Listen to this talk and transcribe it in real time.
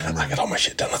I got all my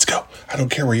shit done. Let's go. I don't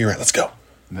care where you're at. Let's go.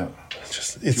 No.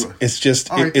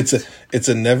 It's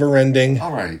a never ending.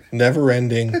 All right. Never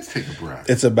ending. Let's take a breath.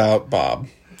 It's about Bob.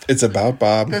 It's about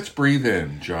Bob. Let's breathe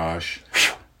in, Josh.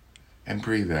 And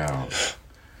breathe out.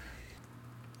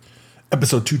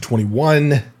 Episode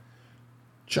 221.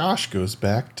 Josh goes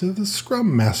back to the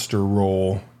Scrum Master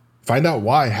role. Find out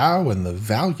why, how, and the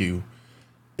value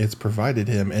it's provided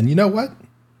him. And you know what?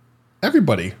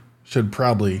 Everybody should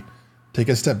probably take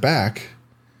a step back,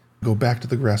 go back to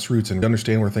the grassroots and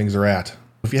understand where things are at.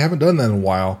 If you haven't done that in a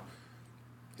while,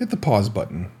 hit the pause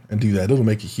button and do that. It'll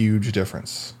make a huge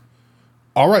difference.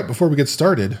 All right, before we get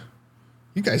started,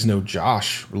 you guys know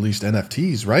Josh released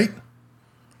NFTs, right?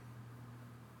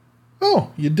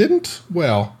 Oh, you didn't?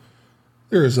 Well,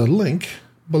 there is a link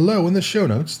below in the show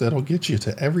notes that'll get you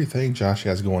to everything Josh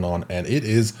has going on, and it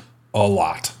is a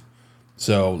lot.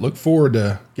 So look forward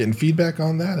to getting feedback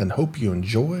on that and hope you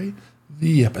enjoy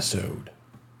the episode.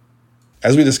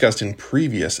 As we discussed in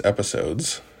previous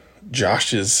episodes,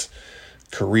 Josh's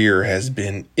career has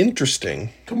been interesting.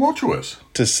 Tumultuous.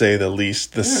 To say the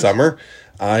least this summer.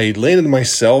 I landed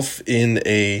myself in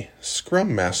a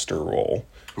Scrum Master role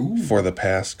for the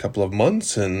past couple of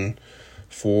months and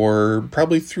for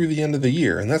probably through the end of the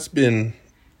year. And that's been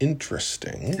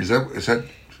interesting. Is that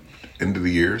end of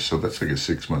the year? So that's like a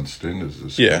 6-month stint as a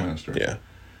Scrum Master. Yeah.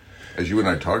 As you and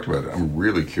I talked about it, I'm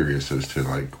really curious as to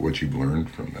like what you've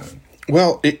learned from that.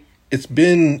 Well, it's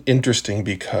been interesting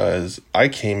because I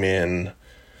came in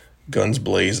guns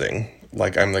blazing,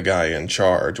 like I'm the guy in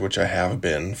charge, which I have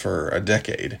been for a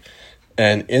decade,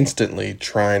 and instantly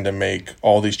trying to make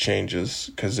all these changes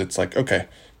because it's like, okay,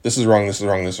 this is wrong, this is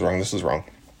wrong, this is wrong, this is wrong.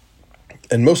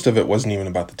 And most of it wasn't even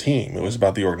about the team. It was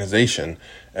about the organization,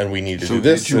 and we need to do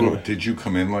this. Did you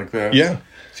come in like that? Yeah.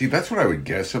 See, that's what I would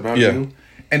guess about you.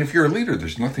 And if you're a leader,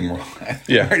 there's nothing wrong.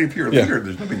 Yeah. Right? If you're a leader,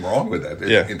 there's nothing wrong with that.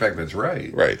 Yeah. In fact, that's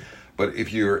right. Right. But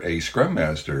if you're a Scrum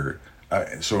Master,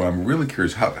 so I'm really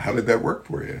curious, how did that work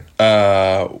for you?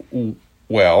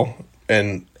 Well,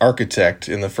 an architect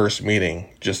in the first meeting,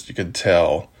 just you could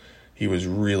tell he was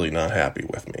really not happy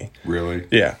with me. Really?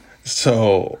 Yeah.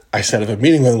 So I set up a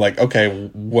meeting with him, like, okay,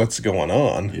 what's going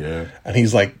on? Yeah. And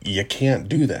he's like, you can't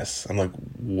do this. I'm like,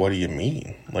 what do you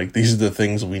mean? Like, these are the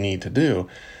things we need to do.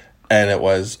 And it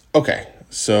was, okay,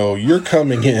 so you're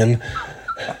coming in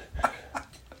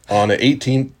on an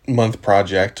 18-month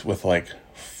project with like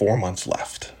 4 months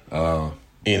left.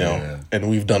 And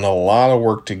we've done a lot of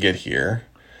work to get here,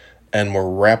 and we're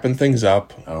wrapping things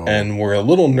up, and we're a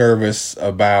little nervous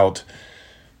about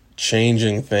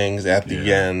changing things at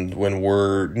the end when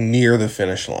we're near the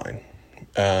finish line.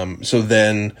 So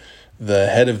then the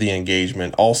head of the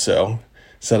engagement also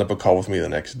set up a call with me the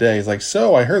next day. He's like,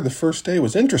 so I heard the first day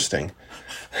was interesting.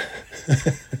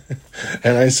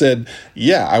 And I said,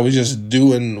 yeah, I was just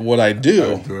doing what I do.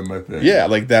 I was doing my thing. Yeah,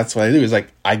 like that's what I do. He's like,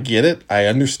 I get it. I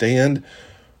understand.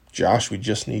 Josh, we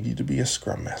just need you to be a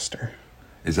Scrum Master.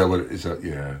 Is that,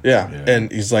 yeah. Yeah.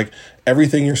 And he's like,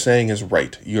 everything you're saying is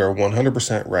right. You are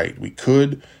 100% right. We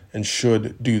could and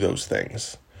should do those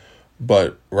things.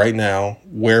 But right now,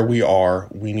 where we are,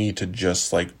 we need to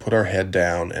just like put our head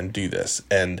down and do this.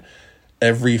 And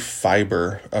every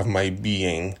fiber of my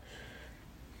being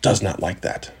does not like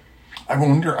that. I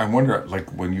wonder,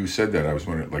 like when you said that, I was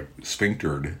wondering, like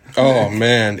sphinctered. Oh,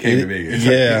 man. Came to me.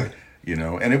 Yeah. Like,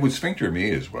 and it would sphincter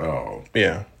me as well.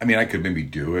 Yeah. I mean, I could maybe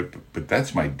do it, but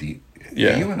that's my deep.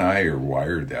 Yeah. You and I are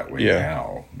wired that way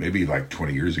now. Maybe like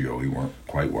 20 years ago, we weren't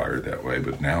quite wired that way,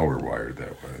 but now we're wired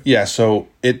that way. Yeah, so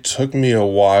it took me a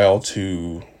while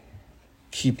to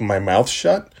keep my mouth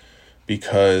shut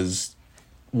because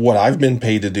what I've been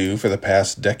paid to do for the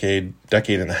past decade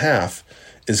and a half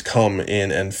is come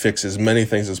in and fix as many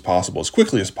things as possible, as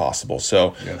quickly as possible.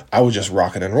 So I was just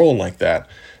rocking and rolling like that.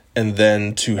 And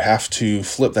then to have to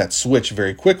flip that switch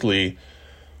very quickly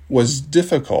was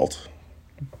difficult.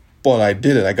 But I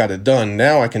did it. I got it done.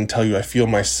 Now I can tell you I feel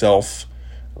myself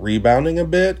rebounding a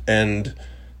bit. And,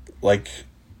 like,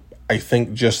 I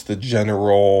think just the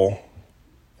general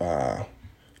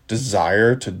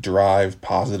desire to drive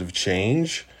positive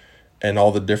change and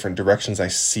all the different directions I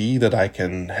see that I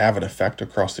can have an effect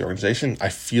across the organization, I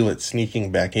feel it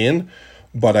sneaking back in.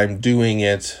 But I'm doing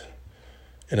it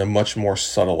in a much more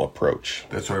subtle approach.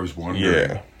 That's what I was wondering.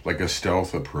 Yeah. Like a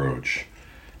stealth approach.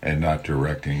 And not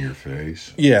directing your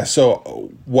face? Yeah,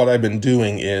 so what I've been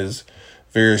doing is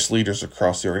various leaders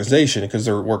across the organization, because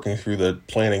they're working through the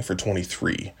planning for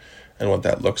 23 and what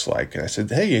that looks like. And I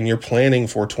said, hey, in your planning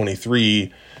for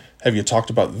 23, have you talked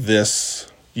about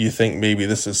this? Do you think maybe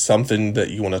this is something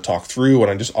that you want to talk through? And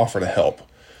I just offer to help.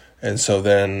 And so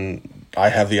then I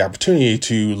have the opportunity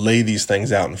to lay these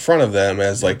things out in front of them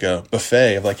as like a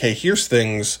buffet of like, hey, here's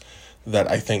things that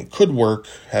I think could work,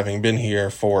 having been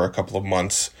here for a couple of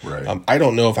months. Right. I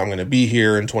don't know if I'm going to be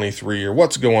here in 23 or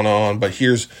what's going on, but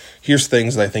here's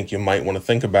things that I think you might want to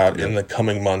think about in the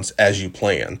coming months as you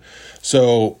plan.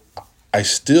 So I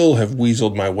still have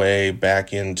weaseled my way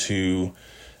back into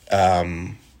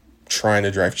trying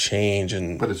to drive change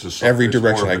in every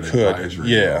direction I could.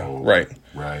 Yeah, right.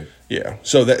 Right. Yeah.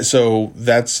 So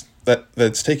that's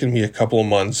taken me a couple of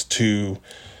months to,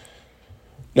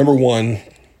 number one,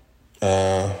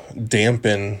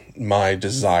 dampen my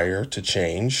desire to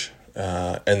change,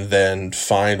 and then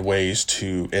find ways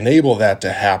to enable that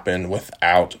to happen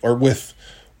without or with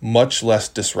much less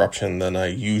disruption than I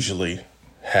usually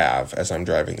have as I'm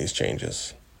driving these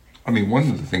changes. I mean, one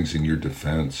of the things in your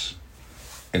defense,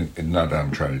 and not that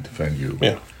I'm trying to defend you,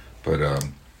 but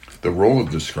the role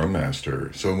of the Scrum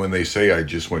Master. So when they say, I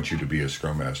just want you to be a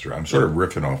Scrum Master, I'm sort of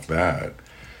riffing off that.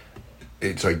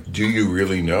 It's like, do you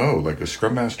really know? Like, a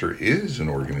Scrum Master is an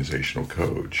organizational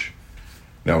coach.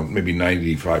 Now, maybe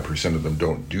 95% of them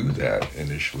don't do that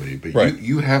initially, but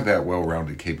you have that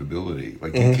well-rounded capability.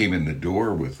 Like, you came in the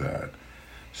door with that.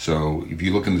 So if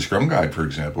you look in the Scrum Guide, for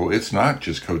example, it's not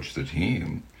just coach the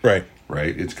team. Right.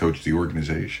 Right? It's coach the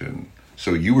organization.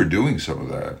 So you were doing some of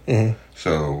that.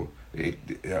 So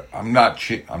I'm not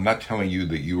telling you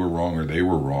that you were wrong or they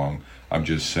were wrong. I'm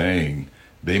just saying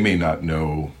they may not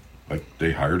know. Like,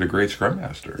 they hired a great Scrum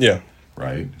Master. Yeah.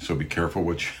 Right? So be careful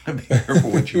what you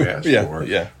ask for.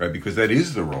 Yeah. Right? Because that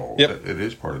is the role. Yep. It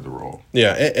is part of the role.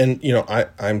 Yeah. And you know,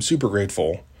 I'm super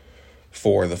grateful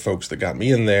for the folks that got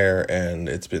me in there, and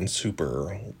it's been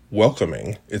super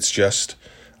welcoming. It's just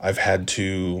I've had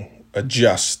to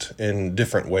adjust in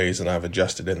different ways than I've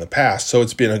adjusted in the past. So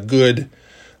it's been a good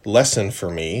lesson for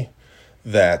me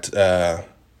that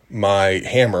my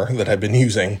hammer that I've been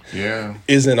using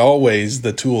isn't always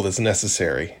the tool that's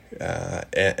necessary,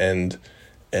 and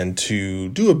to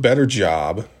do a better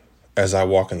job as I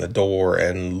walk in the door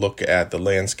and look at the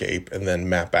landscape and then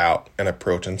map out an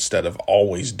approach instead of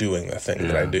always doing the thing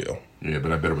that I do. Yeah,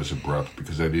 but I bet it was abrupt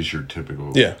because that is your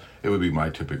typical. Yeah. It would be my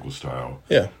typical style.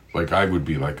 Yeah. Like, I would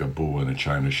be like a bull in a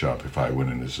china shop if I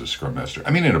went in as a Scrum Master.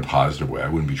 I mean, in a positive way. I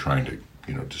wouldn't be trying to,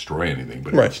 destroy anything,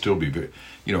 but it would still be,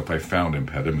 if I found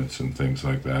impediments and things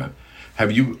like that.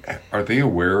 Are they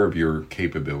aware of your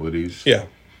capabilities? Yeah.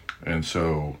 And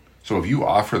so if you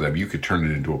offer them, you could turn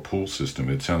it into a pool system.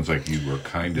 It sounds like you were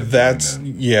kind of... That's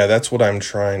what I'm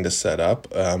trying to set up,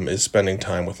 is spending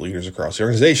time with leaders across the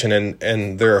organization.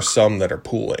 And there are some that are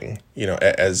pooling,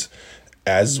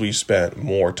 as we spent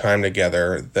more time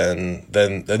together, then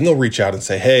they'll reach out and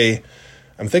say, hey,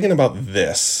 I'm thinking about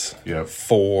this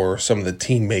for some of the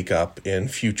team makeup in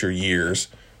future years.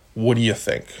 What do you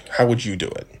think? How would you do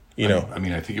it?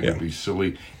 I think it would be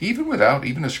silly,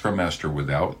 even a Scrum Master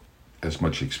without as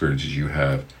much experience as you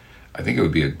have. I think it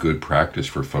would be a good practice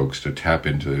for folks to tap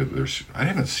into I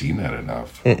haven't seen that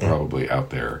enough probably out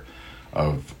there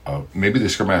of maybe the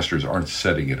Scrum Masters aren't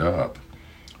setting it up.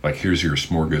 Like, here's your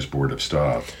smorgasbord of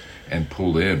stuff and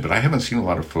pull in. But I haven't seen a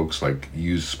lot of folks like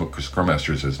use Scrum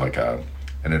Masters as like an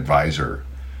advisor.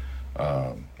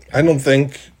 I don't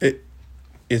think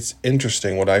it's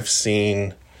interesting what I've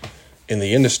seen in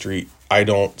the industry. I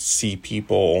don't see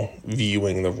people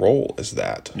viewing the role as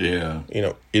that. Yeah.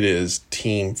 It is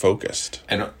team focused.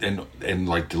 And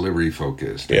like delivery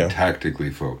focused and tactically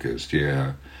focused.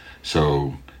 Yeah.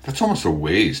 So that's almost a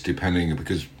waste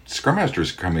because Scrum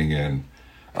Masters coming in.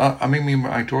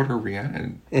 My daughter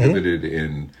Rhiannon pivoted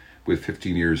in with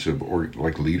 15 years of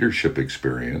leadership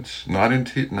experience, not in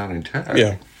tech.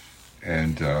 Yeah.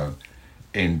 And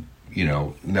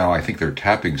now I think they're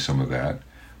tapping some of that,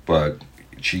 but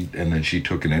she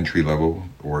took an entry level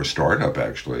or a startup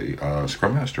actually,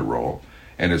 Scrum Master role.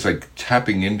 And it's like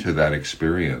tapping into that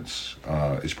experience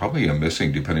is probably a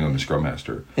missing, depending on the Scrum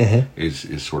Master,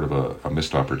 is sort of a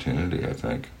missed opportunity, I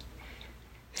think.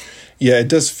 Yeah, it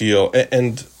does feel,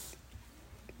 and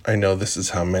I know this is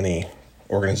how many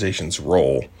organizations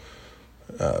roll,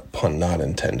 pun not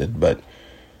intended, but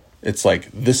it's like,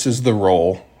 this is the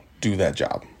role, do that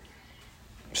job.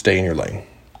 Stay in your lane.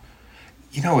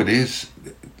 It is,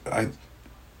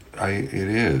 it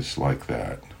is like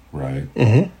that, right?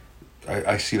 Mm-hmm.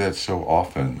 I see that so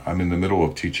often. I'm in the middle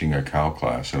of teaching a Cal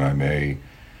class, and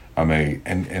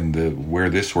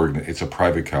it's a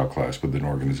private Cal class with an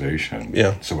organization.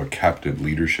 Yeah. So a captive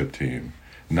leadership team,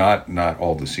 not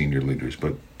all the senior leaders,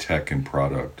 but tech and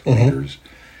product leaders,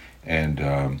 and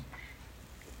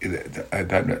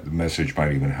that message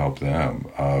might even help them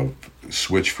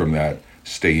switch from that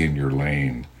stay in your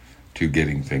lane to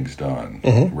getting things done,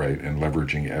 right, and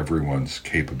leveraging everyone's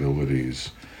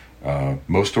capabilities.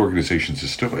 Most organizations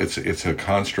is still it's a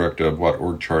construct of what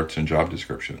org charts and job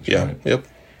descriptions, right? Yep,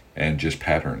 and just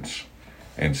patterns,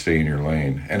 and stay in your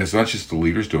lane. And it's not just the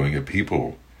leaders doing it;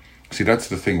 people. See, that's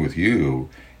the thing with you.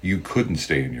 You couldn't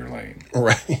stay in your lane,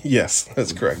 right? Yes,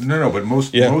 that's correct. No, but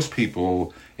most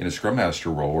people in a Scrum Master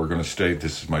role are going to stay.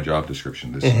 This is my job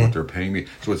description. This is what they're paying me.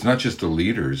 So it's not just the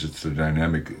leaders; it's the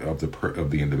dynamic of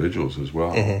the individuals as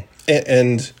well.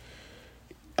 And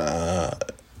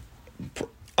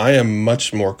I am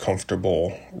much more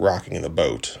comfortable rocking the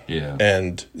boat,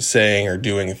 and saying or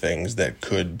doing things that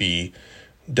could be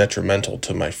detrimental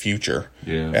to my future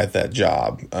at that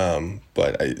job.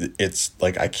 But it's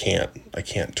like I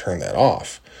can't turn that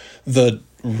off. The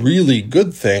really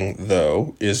good thing,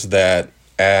 though, is that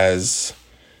as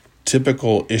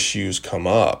typical issues come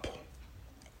up,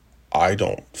 I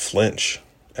don't flinch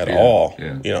at all.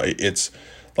 It's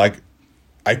like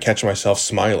I catch myself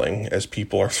smiling as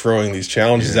people are throwing these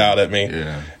challenges out at me,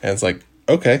 and it's like,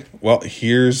 okay, well,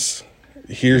 here's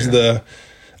the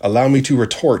allow me to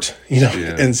retort,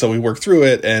 and so we work through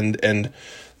it, and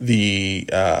the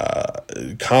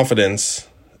confidence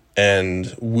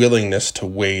and willingness to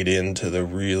wade into the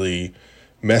really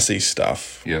messy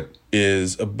stuff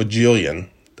is a bajillion.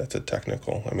 That's a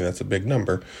technical. I mean, that's a big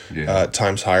number.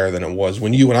 Times higher than it was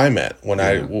when you and I met. When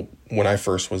I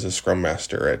first was a Scrum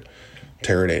Master at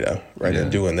Teradata, right,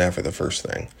 and doing that for the first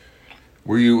thing.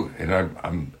 Were you? And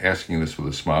I'm asking this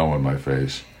with a smile on my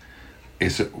face.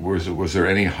 Was there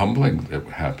any humbling that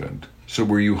happened? So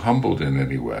were you humbled in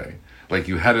any way? Like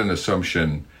you had an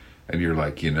assumption, and you're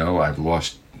like, I've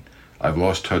lost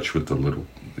touch with the little,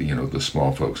 the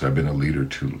small folks. I've been a leader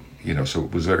too, So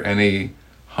was there any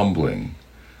humbling,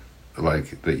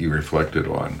 like that you reflected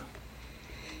on,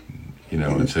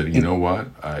 and said, you know what,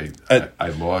 I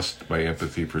lost my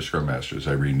empathy for Scrum Masters.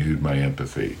 I renewed my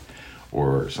empathy,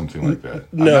 or something like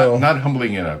that. No, not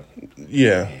humbling in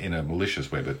a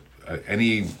malicious way, but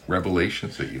any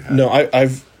revelations that you had? No,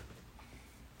 I've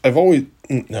always,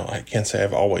 no, I can't say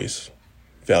I've always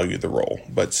valued the role,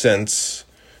 but since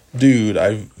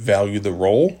I've valued the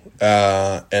role,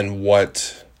 and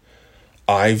what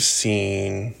I've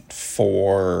seen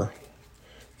for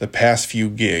the past few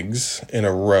gigs in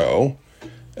a row,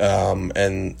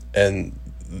 and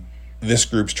this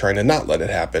group's trying to not let it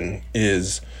happen,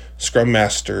 is Scrum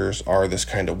Masters are this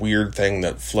kind of weird thing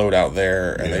that float out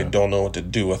there, and they don't know what to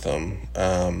do with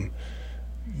them.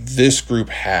 This group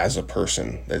has a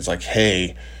person that's like,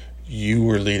 hey, you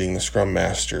were leading the Scrum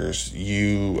Masters.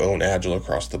 You own Agile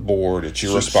across the board. It's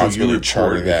your responsibility to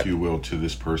charter that, if you will, to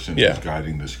this person who's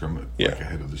guiding the Scrum, like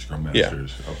ahead of the Scrum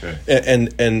Masters. Okay.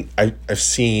 And I've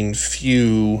seen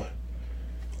few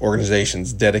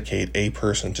organizations dedicate a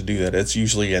person to do that. It's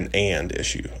usually an and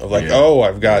issue of like,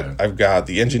 I've got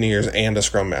the engineers and a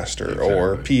Scrum Master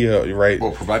or PO, right?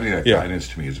 Well, providing that guidance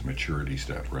to me is a maturity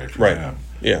step, right? For them.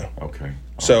 Yeah. Okay.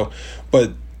 So,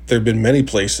 but there have been many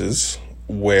places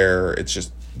where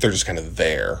they're just kind of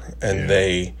there, and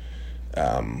they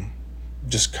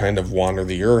just kind of wander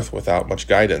the earth without much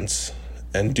guidance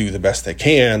and do the best they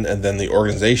can, and then the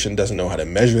organization doesn't know how to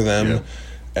measure them,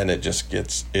 and it just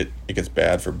gets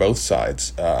bad for both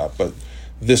sides. But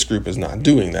this group is not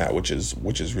doing that, which is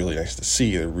really nice to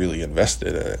see. They're really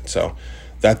invested in it, so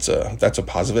that's a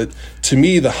positive. To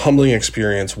me, the humbling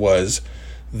experience was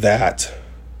that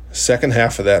second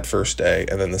half of that first day,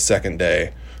 and then the second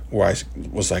day, where I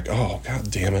was like, oh, God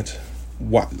damn it.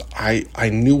 What I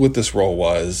knew what this role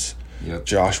was.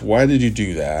 Josh, why did you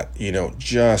do that?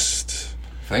 Just...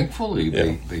 Thankfully,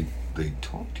 they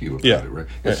talked to you about it, right?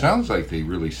 It sounds like they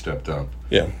really stepped up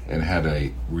and had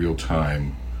a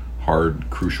real-time, hard,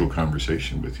 crucial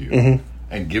conversation with you.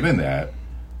 And given that,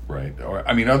 right, or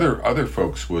I mean, other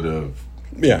folks would have...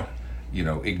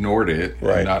 ignored it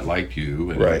and not liked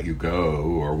you and let you go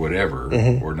or whatever,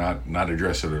 or not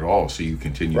address it at all, so you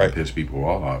continue to piss people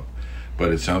off.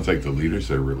 But it sounds like the leaders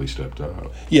there really stepped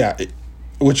up.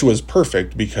 Which was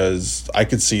perfect, because I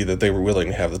could see that they were willing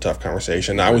to have the tough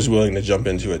conversation. I was willing to jump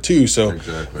into it too. So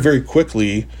very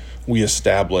quickly we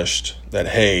established that,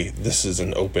 hey, this is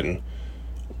an open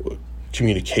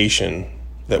communication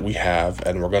that we have,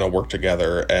 and we're going to work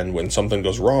together, and when something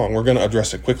goes wrong, we're going to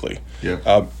address it quickly.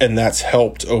 And that's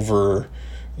helped over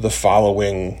the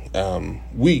following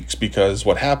weeks, because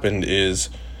what happened is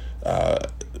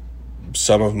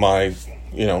some of my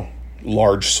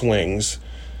large swings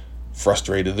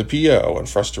frustrated the PO and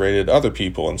frustrated other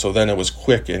people, and so then it was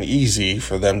quick and easy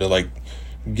for them to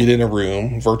get in a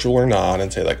room, virtual or not,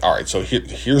 and say like, all right, so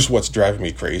here's what's driving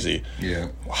me crazy. Yeah.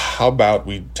 How about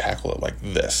we tackle it like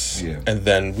this? Yeah. And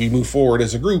then we move forward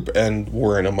as a group and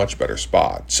we're in a much better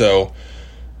spot. So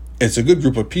it's a good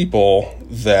group of people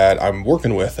that I'm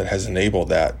working with that has enabled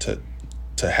that to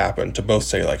happen, to both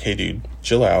say like, hey dude,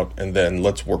 chill out, and then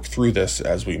let's work through this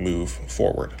as we move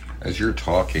forward. As you're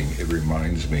talking, it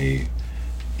reminds me,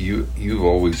 you've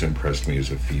always impressed me as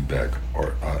a feedback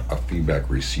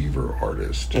receiver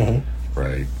artist,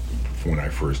 right? When I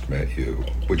first met you,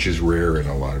 which is rare in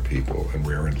a lot of people and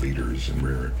rare in leaders and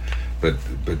rare, but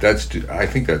I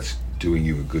think that's doing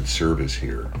you a good service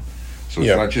here. So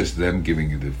it's not just them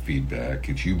giving you the feedback;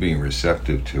 it's you being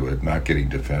receptive to it, not getting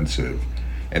defensive,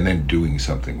 and then doing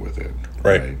something with it.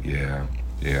 Right? Yeah.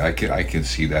 I can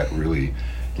see that really,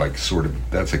 like, sort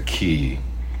of. That's a key.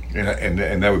 And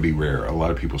that would be rare. A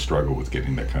lot of people struggle with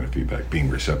getting that kind of feedback, being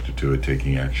receptive to it,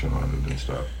 taking action on it and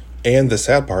stuff. And the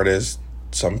sad part is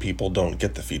some people don't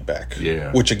get the feedback.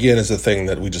 Yeah. Which again is the thing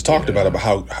that we just talked about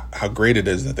how great it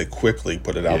is that they quickly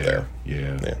put it out there.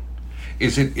 Yeah.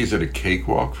 Is it a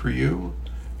cakewalk for you?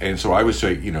 And so I would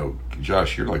say,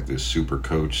 Josh, you're like this super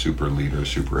coach, super leader,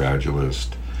 super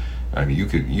agilist. I mean,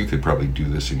 you could probably do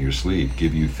this in your sleep.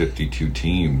 Give you 52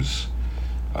 teams.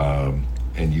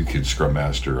 And you could Scrum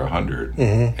Master 100.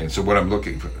 And so what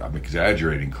I'm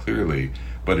exaggerating clearly,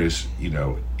 but is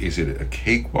it a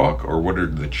cakewalk, or what are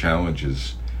the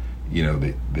challenges,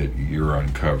 that you're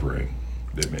uncovering?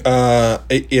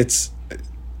 It's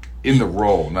in the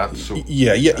role, not so.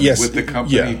 Yes, with the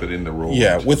company, but in the role.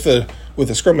 Yeah, with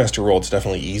the Scrum Master role, it's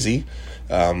definitely easy.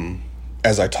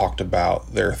 As I talked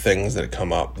about, there are things that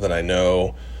come up that I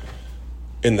know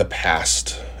in the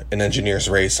past. An engineers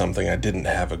raised something, I didn't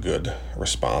have a good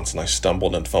response, and I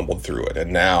stumbled and fumbled through it.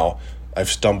 And now I've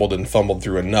stumbled and fumbled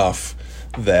through enough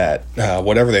that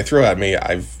whatever they throw at me,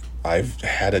 I've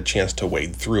had a chance to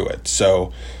wade through it.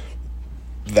 So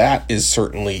that is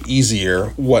certainly easier.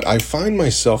 What I find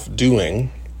myself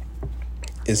doing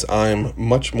is I'm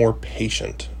much more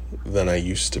patient than I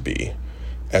used to be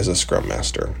as a Scrum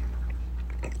Master.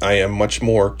 I am much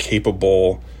more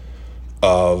capable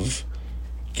of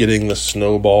getting the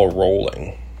snowball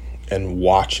rolling and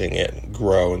watching it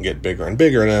grow and get bigger and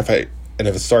bigger. And if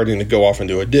it's starting to go off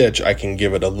into a ditch, I can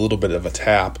give it a little bit of a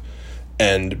tap,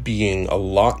 and being a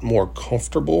lot more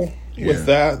comfortable with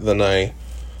that than I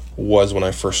was when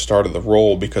I first started the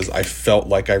role, because I felt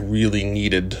like I really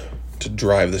needed to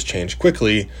drive this change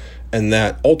quickly, and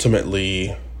that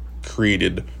ultimately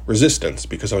created resistance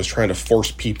because I was trying to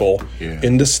force people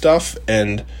into stuff.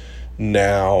 And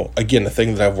now, again, the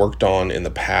thing that I've worked on in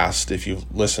the past, if you've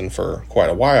listened for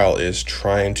quite a while, is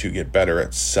trying to get better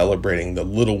at celebrating the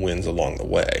little wins along the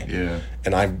way. Yeah.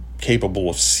 And I'm capable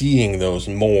of seeing those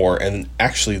more and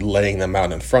actually laying them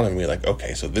out in front of me, like,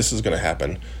 okay, so this is going to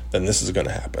happen, then this is going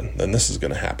to happen, then this is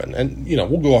going to happen. And,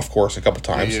 we'll go off course a couple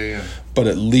times. But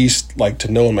at least, like,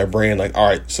 to know in my brain, like, all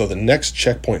right, so the next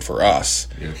checkpoint for us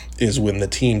is when the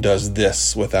team does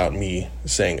this without me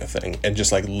saying a thing, and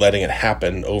just, like, letting it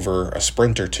happen over a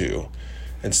sprint or two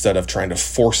instead of trying to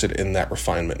force it in that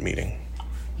refinement meeting.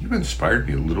 You've inspired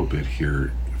me a little bit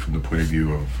here from the point of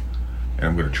view of, and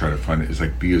I'm going to try to find it, is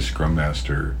like, be a Scrum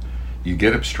Master. You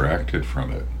get abstracted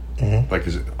from it. Like,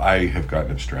 I have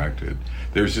gotten abstracted.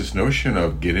 There's this notion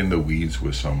of get in the weeds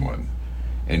with someone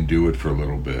and do it for a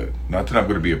little bit. Not that I'm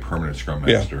going to be a permanent Scrum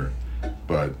Master,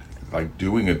 but like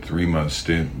doing a 3-month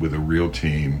stint with a real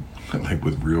team, like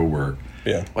with real work.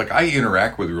 Yeah. Like, I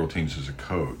interact with real teams as a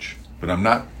coach, but I'm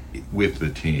not with the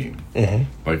team.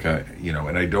 Like,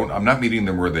 I'm not meeting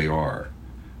them where they are.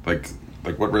 Like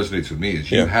what resonates with me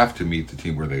is you have to meet the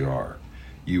team where they are.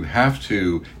 You have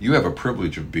a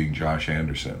privilege of being Josh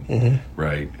Anderson,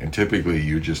 right? And typically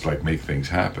you just like make things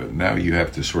happen. Now you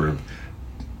have to sort of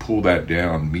pull that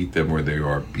down, meet them where they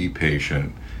are, be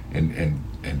patient,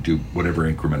 and do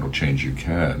whatever incremental change you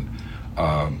can.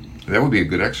 That would be a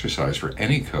good exercise for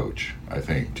any coach, I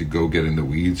think, to go get in the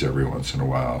weeds every once in a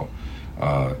while,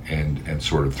 and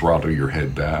sort of throttle your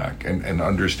head back and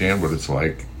understand what it's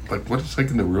like what it's like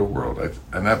in the real world.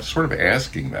 And I'm sort of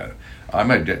asking that.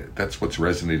 That's what's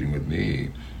resonating with me.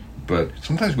 But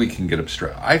sometimes we can get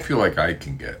abstract. I feel like I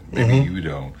can get, maybe you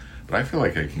don't, but I feel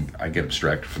like I get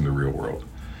abstracted from the real world.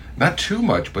 Not too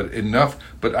much, but enough.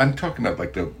 But I'm talking about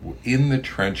like the in the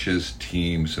trenches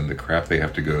teams and the crap they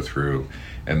have to go through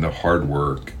and the hard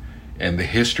work and the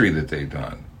history that they've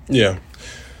done. Yeah.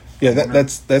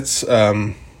 That's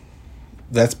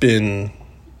been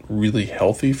really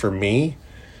healthy for me,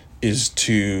 is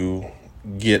to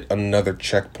get another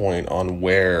checkpoint on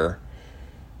where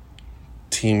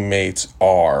teammates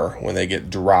are when they get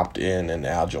dropped in an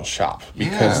Agile shop,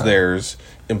 because there's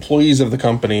employees of the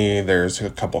company, there's a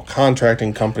couple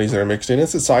contracting companies that are mixed in.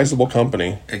 It's a sizable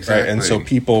company, exactly, right? And so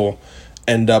people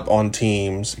end up on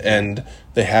teams, and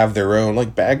they have their own,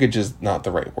 like, baggage is not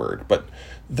the right word, but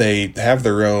they have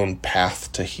their own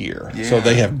path to here. So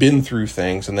they have been through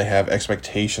things, and they have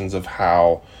expectations of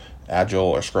how Agile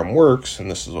or Scrum works, and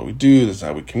this is what we do, this is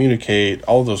how we communicate,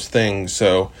 all those things.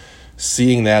 So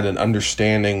seeing that and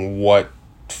understanding what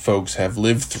folks have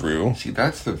lived through. See,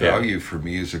 that's the value for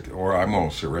me, or I'm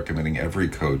also recommending every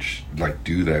coach like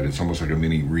do that. It's almost like a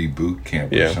mini reboot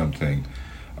camp or something.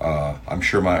 I'm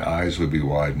sure my eyes would be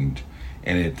widened,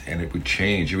 and it would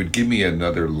change. It would give me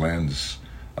another lens,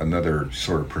 another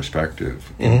sort of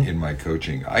perspective in my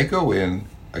coaching. I go in,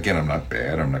 again, I'm not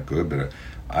bad, I'm not good, but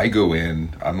I go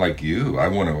in, I'm like you, I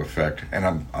want to affect,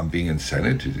 and I'm being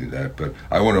incented to do that, but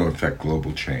I want to affect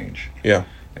global change. Yeah.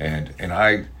 And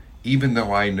I, even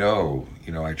though I know,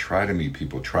 I try to meet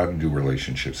people, try to do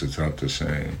relationships, it's not the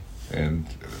same. And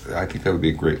I think that would be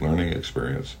a great learning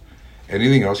experience.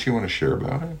 Anything else you want to share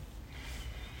about it?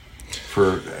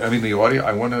 The audio,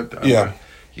 I want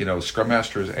to, Scrum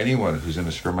Masters, anyone who's in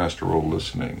a Scrum Master role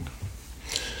listening,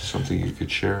 something you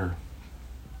could share.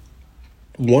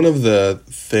 One of the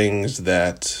things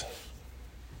that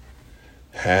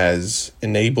has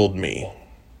enabled me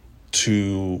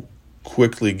to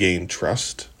quickly gain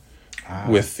trust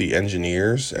with the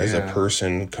engineers as a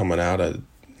person coming out of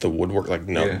the woodwork,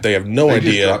 they have no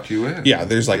idea. Just dropped you in. Yeah,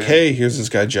 there's hey, here's this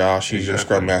guy Josh, he's your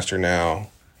Scrum Master now.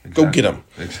 Exactly. Go get him.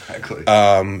 Exactly.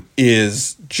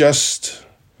 Is just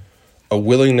a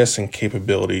willingness and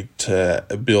capability to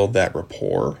build that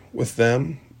rapport with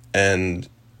them. And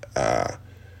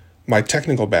my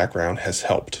technical background has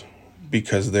helped,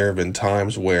 because there have been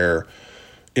times where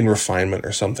in refinement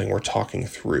or something we're talking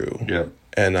through. Yeah.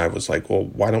 And I was like, well,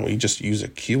 why don't we just use a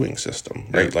queuing system,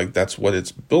 right? Yeah. Like, that's what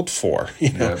it's built for,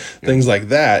 things like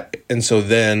that. And so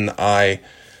then I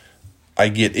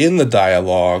get in the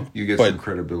dialogue. You get some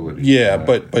credibility. Yeah,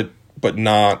 but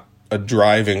not a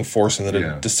driving force in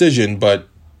the decision, but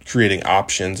creating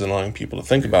options and allowing people to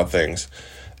think about things.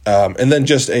 And then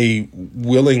just a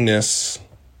willingness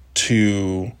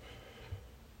to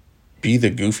be the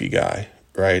goofy guy,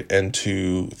 right? And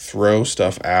to throw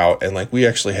stuff out. And we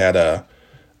actually had a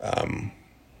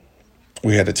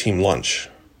team lunch,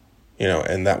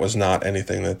 and that was not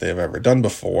anything that they've ever done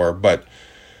before. But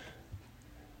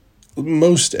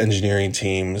most engineering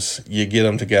teams, you get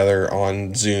them together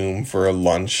on Zoom for a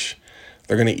lunch,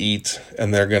 they're going to eat,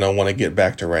 and they're going to want to get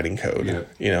back to writing code.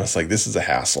 Yeah. It's like, this is a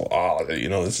hassle. Oh,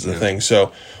 this is a thing.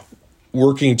 So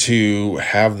working to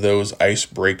have those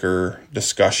icebreaker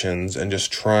discussions and just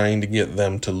trying to get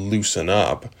them to loosen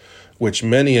up, which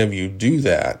many of you do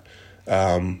that,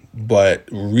 but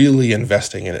really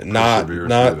investing in it,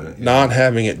 not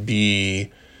having it be,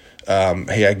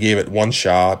 hey, I gave it one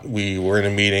shot. We were in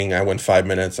a meeting. I went 5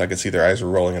 minutes. I could see their eyes were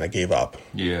rolling, and I gave up.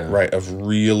 Yeah. Right. Of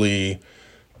really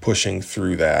pushing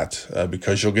through that,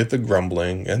 because you'll get the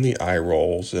grumbling and the eye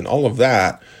rolls and all of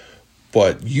that.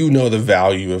 But the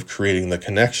value of creating the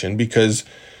connection, because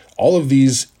all of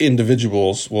these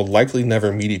individuals will likely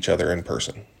never meet each other in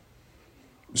person.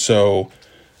 So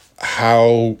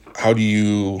how do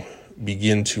you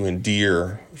begin to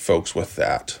endear folks with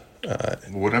that?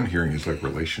 What I'm hearing is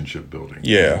relationship building.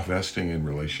 Yeah. Investing in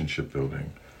relationship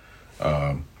building.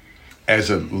 As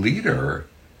a leader,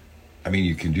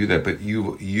 you can do that, but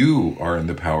you are in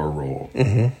the power role.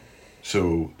 Mm-hmm.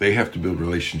 So they have to build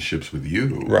relationships with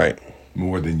you. Right.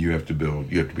 More than you have to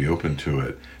build. You have to be open to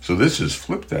it. So this has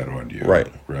flipped that on you. Right.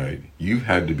 Right. You've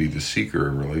had to be the seeker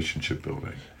of relationship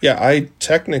building. Yeah, I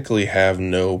technically have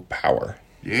no power.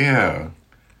 Yeah.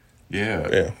 You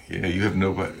have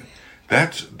nobody.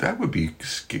 That would be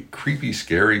creepy,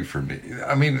 scary for me.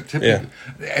 Typically,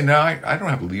 and now I don't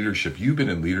have leadership. You've been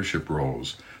in leadership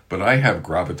roles, but I have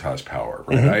gravitas power,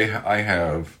 right? Mm-hmm. I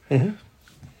have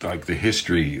the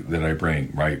history that I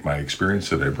bring, right? My experience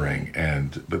that I bring,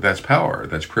 but that's power,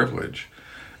 that's privilege.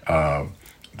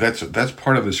 That's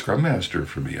part of the Scrum Master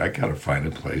for me. I got to find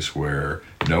a place where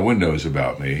no one knows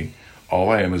about me. All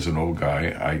I am is an old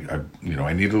guy.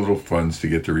 I need a little funds to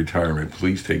get to retirement.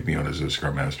 Please take me on as a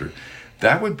Scrum Master.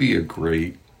 That would be a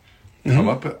great come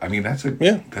up. That's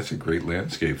a great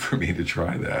landscape for me to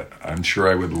try that. I'm sure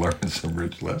I would learn some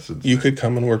rich lessons. You could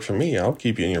come and work for me. I'll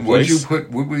keep you in your place.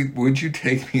 Would you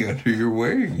take me under your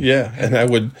wing? Yeah, and I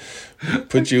would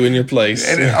Put you in your place.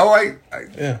 And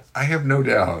yeah. I have no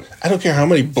doubt. I don't care how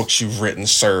many books you've written,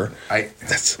 sir. I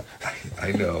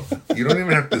know. You don't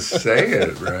even have to say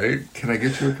it, right? Can I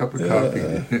get you a cup of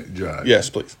coffee, Josh? Yes,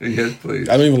 please. Yes, please.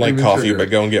 I don't even like coffee, but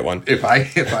go and get one. If I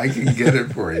can get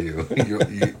it for you,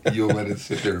 you'll let it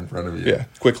sit there in front of you. Yeah,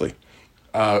 quickly.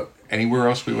 Anywhere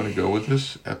else we want to go with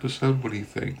this episode? What do you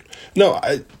think? No,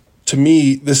 to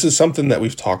me, this is something that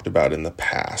we've talked about in the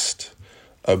past,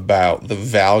 about the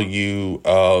value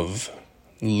of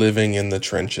living in the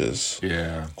trenches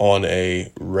on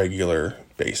a regular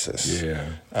basis.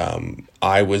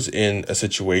 I was in a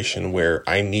situation where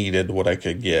I needed what I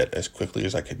could get as quickly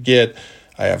as I could get.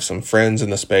 I have some friends in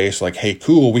the space like, hey,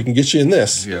 cool, we can get you in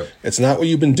this. It's not what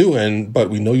you've been doing, but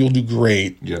we know you'll do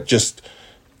great.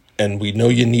 And we know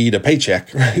you need a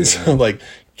paycheck, right? So like,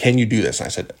 can you do this? And I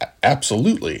said,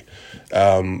 absolutely.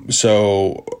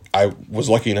 So I was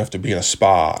lucky enough to be in a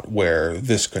spot where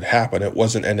this could happen. It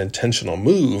wasn't an intentional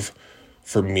move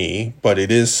for me, but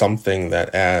it is something that,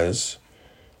 as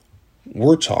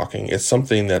we're talking, it's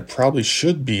something that probably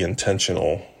should be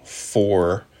intentional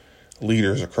for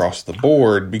leaders across the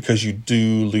board, because you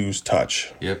do lose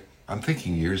touch. I'm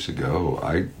thinking years ago,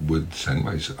 I would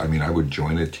I would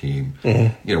join a team.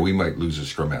 We might lose a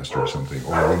scrum master or something,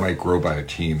 or we might grow by a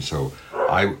team. So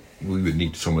we would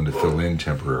need someone to fill in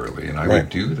temporarily, and I would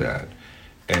do that.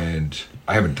 And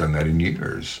I haven't done that in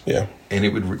years. And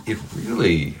it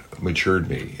really matured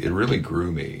me. It really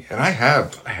grew me. And I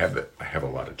have a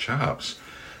lot of chops,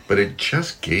 but it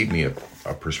just gave me a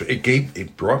perspective.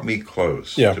 It brought me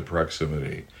close to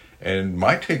proximity. And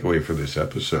my takeaway for this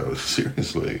episode,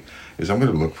 seriously, is I'm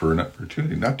going to look for an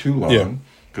opportunity. Not too long,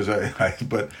 because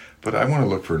but I want to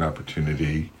look for an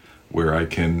opportunity where I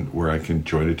can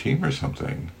join a team or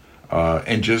something,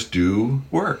 and just do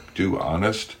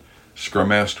honest Scrum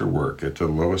Master work at the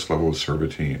lowest level, serve a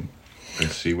team, and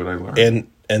see what I learn.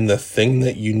 And the thing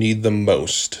that you need the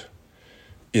most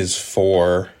is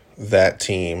for that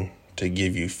team to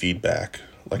give you feedback,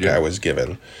 like I was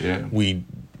given.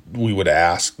 We would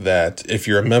ask that if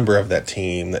you're a member of that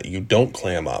team, that you don't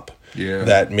clam up.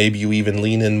 That maybe you even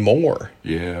lean in more.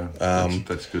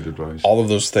 That's good advice. All of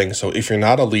those things. So if you're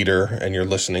not a leader and you're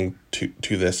listening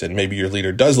to this, and maybe your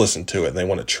leader does listen to it and they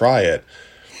want to try it,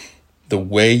 the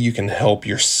way you can help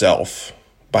yourself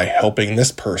by helping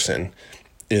this person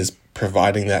is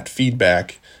providing that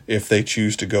feedback if they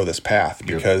choose to go this path,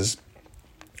 because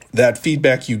that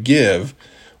feedback you give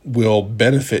will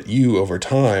benefit you over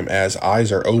time as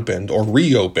eyes are opened or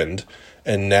reopened.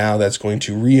 And now that's going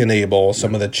to re-enable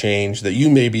some of the change that you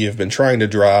maybe have been trying to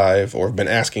drive or have been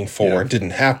asking for. It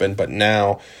didn't happen, but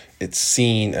now it's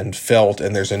seen and felt,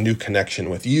 and there's a new connection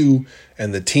with you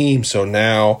and the team. So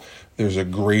now there's a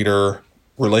greater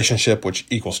relationship, which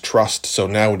equals trust. So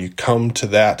now when you come to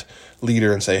that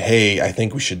leader and say, hey, I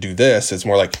think we should do this, it's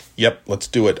more like, yep, let's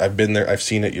do it. I've been there. I've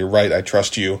seen it. You're right. I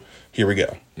trust you. Here we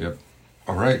go.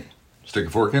 All right. Stick a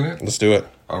fork in it? Let's do it.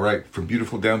 All right. From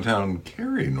beautiful downtown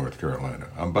Cary, North Carolina,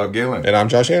 I'm Bob Galen. And I'm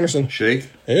Josh Anderson. Shake.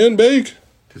 And bake.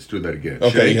 Let's do that again.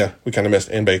 Okay, Shake. we kind of missed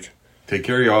and bake. Take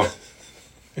care, y'all.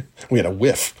 We had a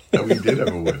whiff. We did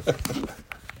have a whiff.